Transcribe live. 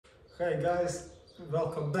Hey guys,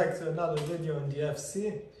 welcome back to another video on the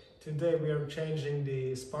FC. Today we are changing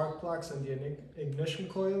the spark plugs and the ignition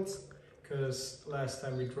coils, because last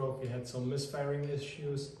time we drove we had some misfiring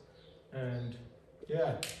issues, and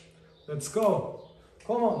yeah, let's go,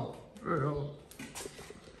 come on.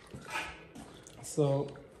 So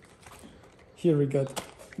here we got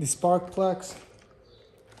the spark plugs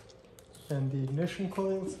and the ignition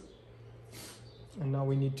coils, and now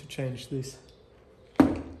we need to change this.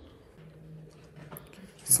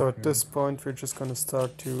 So at this point we're just going to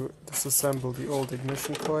start to disassemble the old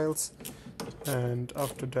ignition coils, and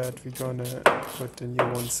after that we're going to put the new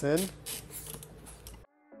ones in.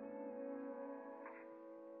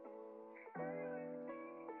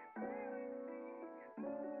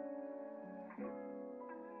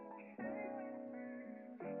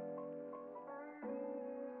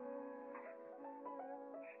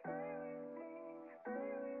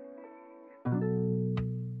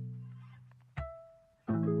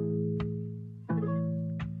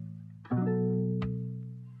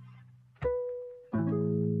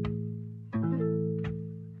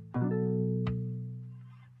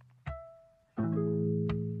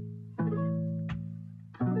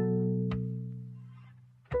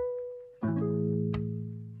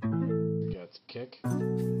 Kick.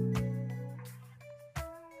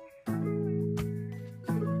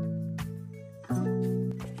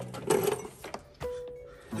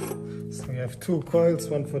 So we have two coils,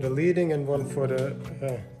 one for the leading and one for the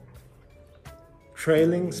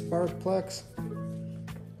trailing spark plugs.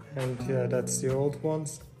 And yeah, that's the old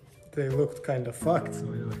ones. They looked kind of fucked.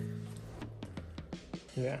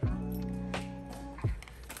 Yeah.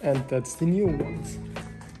 And that's the new ones.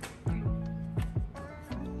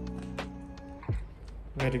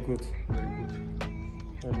 Very good. Very good.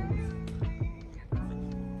 Very good.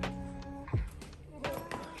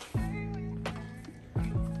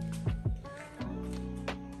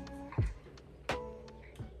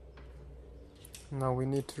 Now we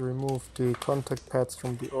need to remove the contact pads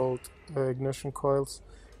from the old ignition coils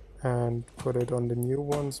and put it on the new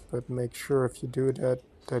ones, but make sure if you do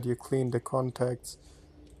that you clean the contacts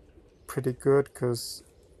pretty good, because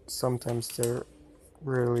sometimes they're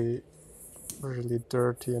really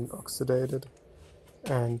dirty and oxidated,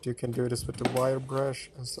 and you can do this with the wire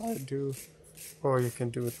brush as I do, or you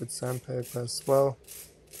can do it with sandpaper as well.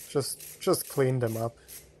 Just clean them up.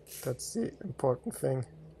 That's the important thing.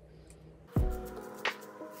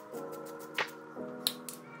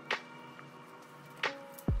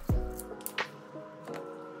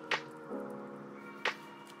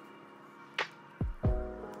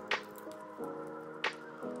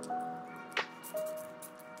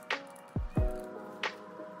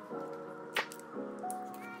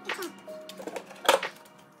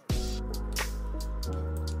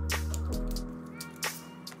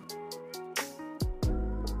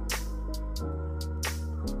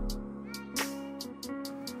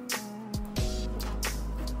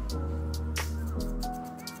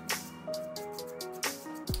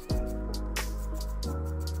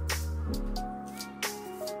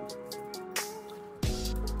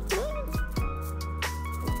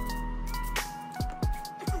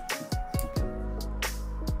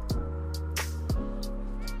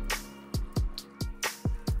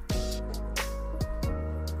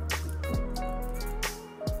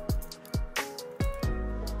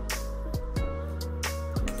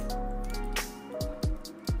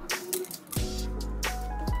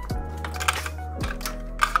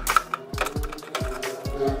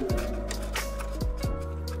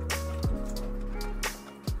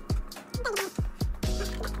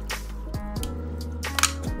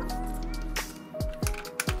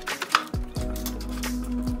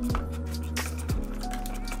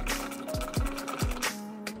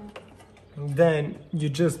 Then you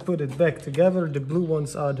just put it back together. The blue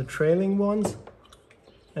ones are the trailing ones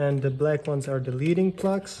and the black ones are the leading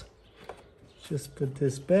plugs. Just put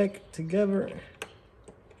this back together.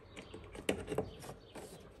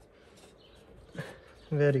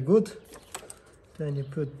 Very good. Then you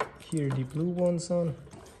put here the blue ones on.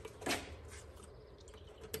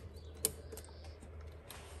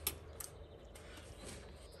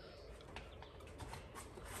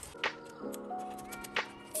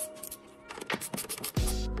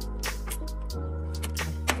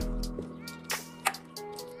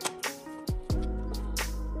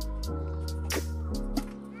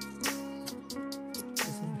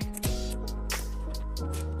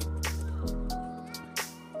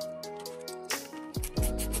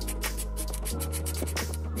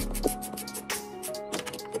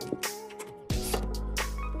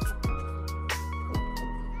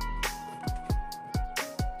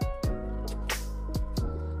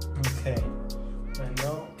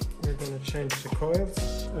 change the coils,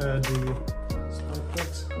 the spark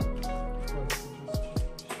plugs.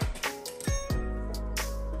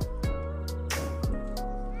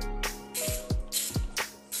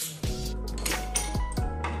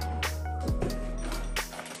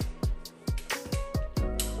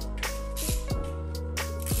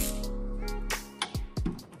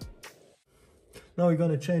 Now we're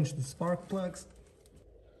gonna change the spark plugs.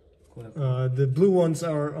 The blue ones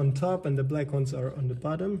are on top and the black ones are on the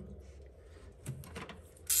bottom.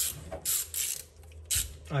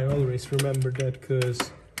 I always remember that because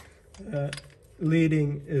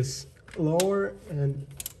leading is lower and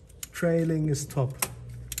trailing is top.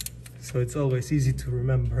 So it's always easy to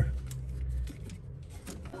remember.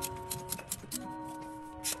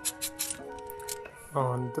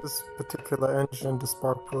 On this particular engine, the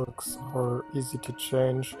spark plugs are easy to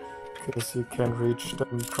change because you can reach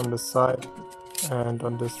them from the side, and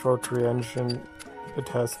on this rotary engine it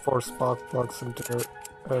has 4 spark plugs and they're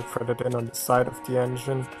threaded in on the side of the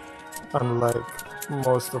engine, unlike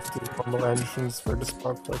most of the normal engines where the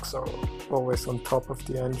spark plugs are always on top of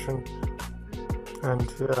the engine. And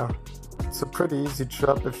yeah, it's a pretty easy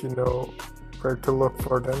job if you know where to look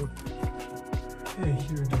for them. Okay,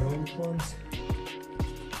 here are the old ones.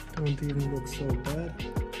 Don't even look so bad.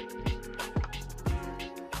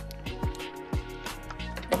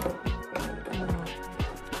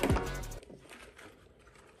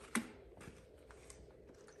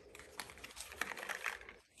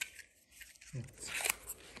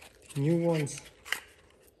 New ones,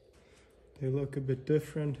 they look a bit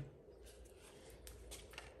different.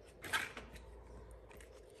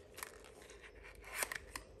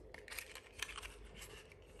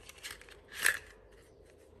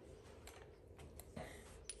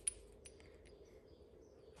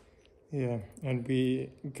 Yeah, and we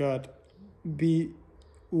got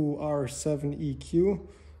BUR7EQ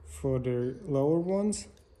for the lower ones,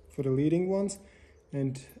 for the leading ones,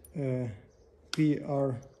 and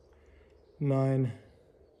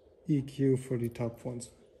BR9EQ for the top ones,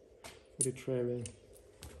 for the trailing.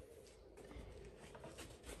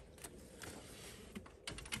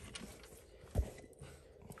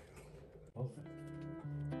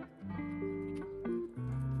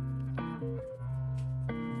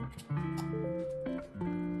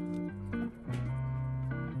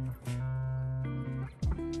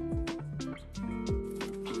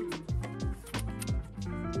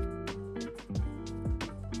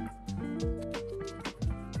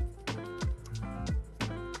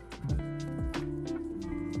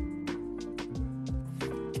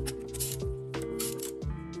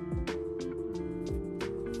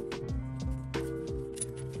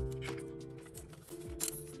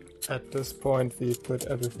 At this point we put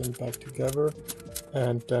everything back together,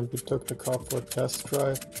 and then we took the car for a test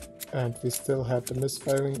drive, and we still had the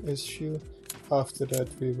misfiring issue. After that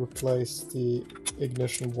we replaced the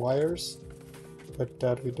ignition wires, but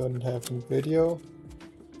that we don't have in video.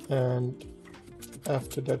 And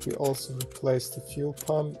after that we also replaced the fuel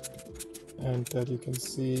pump, and that you can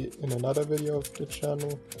see in another video of the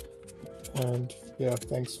channel. And yeah,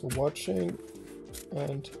 thanks for watching,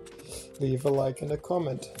 and leave a like and a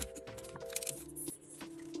comment.